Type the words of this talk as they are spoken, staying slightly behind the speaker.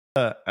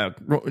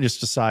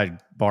just a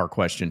sidebar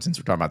question since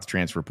we're talking about the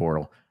transfer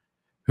portal.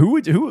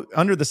 Who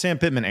under the Sam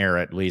Pittman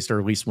era, at least, or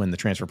at least when the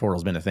transfer portal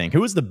has been a thing,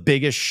 who was the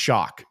biggest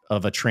shock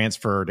of a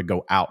transfer to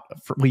go out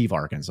leave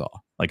Arkansas?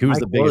 Like, who was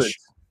the biggest?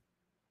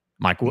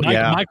 Michael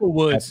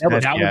Woods. That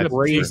was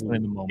crazy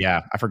in the moment.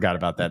 Yeah, I forgot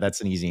about that.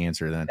 That's an easy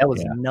answer then. That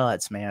was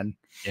nuts, man.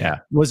 Yeah.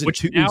 Was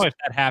it now if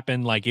that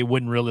happened, like it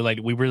wouldn't really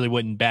we really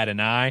wouldn't bat an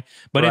eye.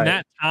 But in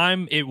that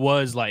time, it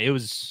was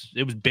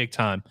big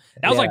time.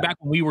 That was like back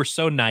when we were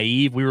so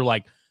naive. We were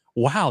like,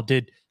 wow,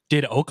 did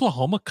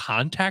Oklahoma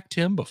contact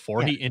him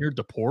before he entered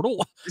the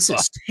portal? This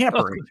is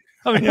tampering.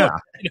 I mean,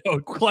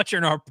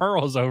 clutching our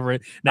pearls over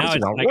it. Now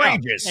it's like,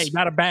 outrageous. Hey,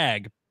 got a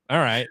bag. All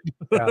right.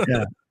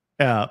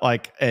 Yeah,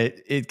 like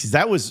because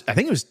that was, I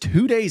think it was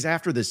 2 days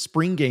after the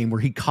spring game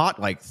where he caught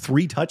like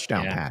 3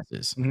 touchdown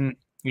passes. Mm-hmm.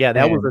 Yeah,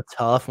 that was a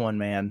tough one,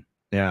 man.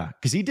 Yeah,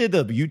 because he did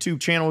the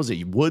YouTube channel. Was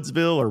it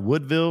Woodville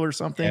or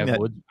something? Yeah,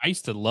 I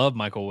used to love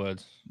Michael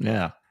Woods.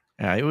 Yeah,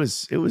 that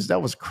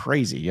was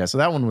crazy. Yeah, so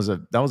that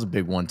was a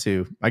big one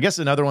too. I guess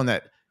another one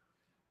that,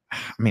 I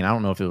mean, I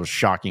don't know if it was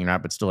shocking or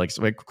not, but still,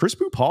 like Chris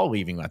Paul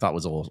leaving, I thought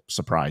was a little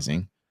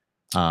surprising.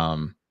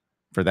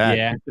 For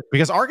that,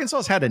 because Arkansas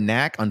has had a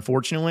knack,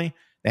 unfortunately.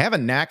 They have a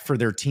knack for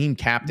their team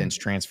captains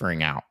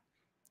transferring out.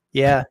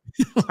 Yeah.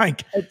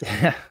 That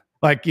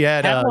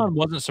one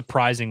wasn't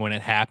surprising when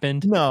it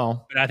happened.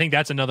 No. But I think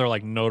that's another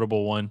like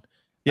notable one.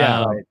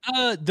 Yeah.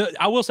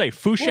 I will say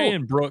Fouché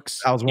and Brooks.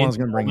 I was going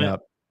to bring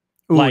up.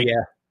 Like,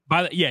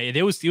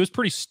 it was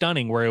pretty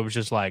stunning where it was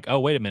just like,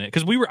 oh, wait a minute.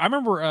 Because I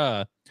remember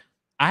I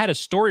had a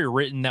story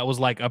written that was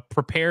like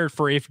prepared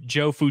for if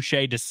Joe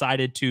Fouché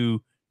decided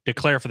to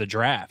declare for the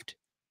draft.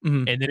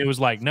 Mm-hmm. And then it was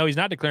like, no, he's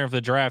not declaring for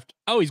the draft.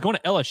 Oh, he's going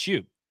to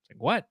LSU.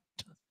 Like, what?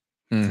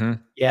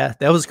 Mm-hmm. Yeah,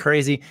 that was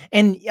crazy.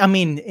 And I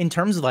mean, in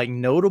terms of like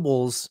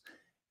notables,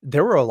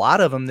 there were a lot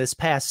of them this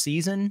past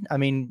season. I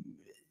mean,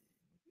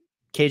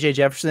 KJ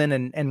Jefferson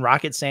and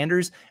Rocket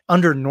Sanders,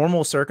 under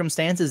normal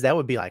circumstances, that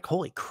would be like,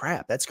 holy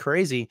crap, that's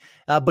crazy.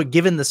 But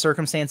given the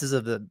circumstances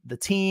of the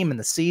team and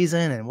the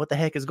season and what the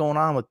heck is going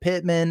on with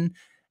Pittman,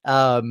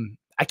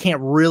 I can't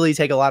really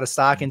take a lot of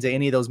stock into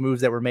any of those moves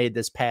that were made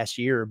this past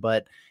year.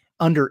 But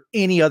under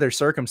any other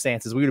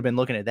circumstances, we would have been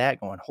looking at that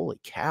going, holy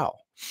cow.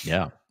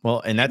 Yeah. Well,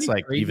 and that's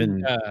like crazy?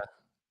 Even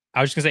I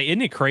was just gonna say,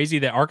 isn't it crazy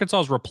that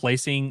Arkansas is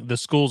replacing the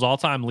school's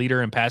all-time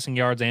leader in passing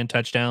yards and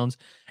touchdowns?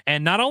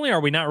 And not only are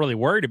we not really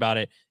worried about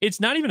it, it's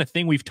not even a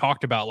thing we've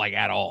talked about like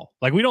at all.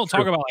 Like we don't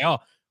talk about like, oh,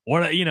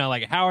 what,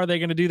 like how are they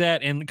going to do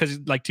that? And because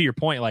like to your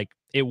point, like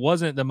it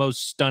wasn't the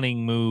most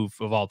stunning move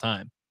of all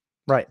time.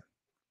 Right.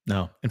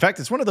 No. In fact,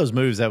 it's one of those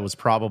moves that was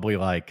probably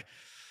like,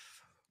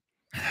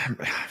 I'm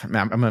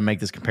going to make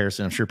this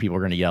comparison. I'm sure people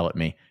are going to yell at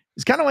me.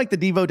 It's kind of like the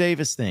Devo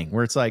Davis thing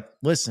where it's like,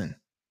 listen,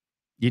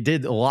 you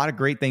did a lot of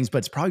great things, but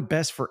it's probably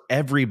best for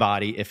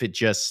everybody if it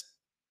just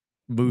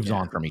moves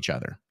on from each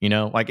other,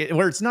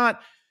 where it's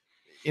not,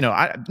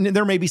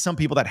 there may be some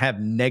people that have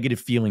negative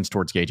feelings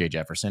towards KJ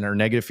Jefferson or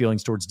negative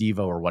feelings towards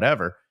Devo or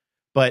whatever.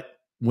 But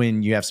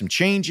when you have some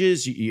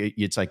changes,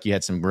 it's like you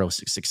had some real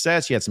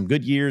success, you had some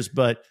good years,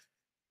 but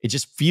it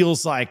just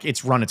feels like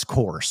it's run its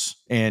course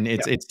and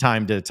it's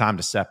time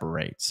to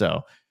separate.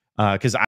 So, because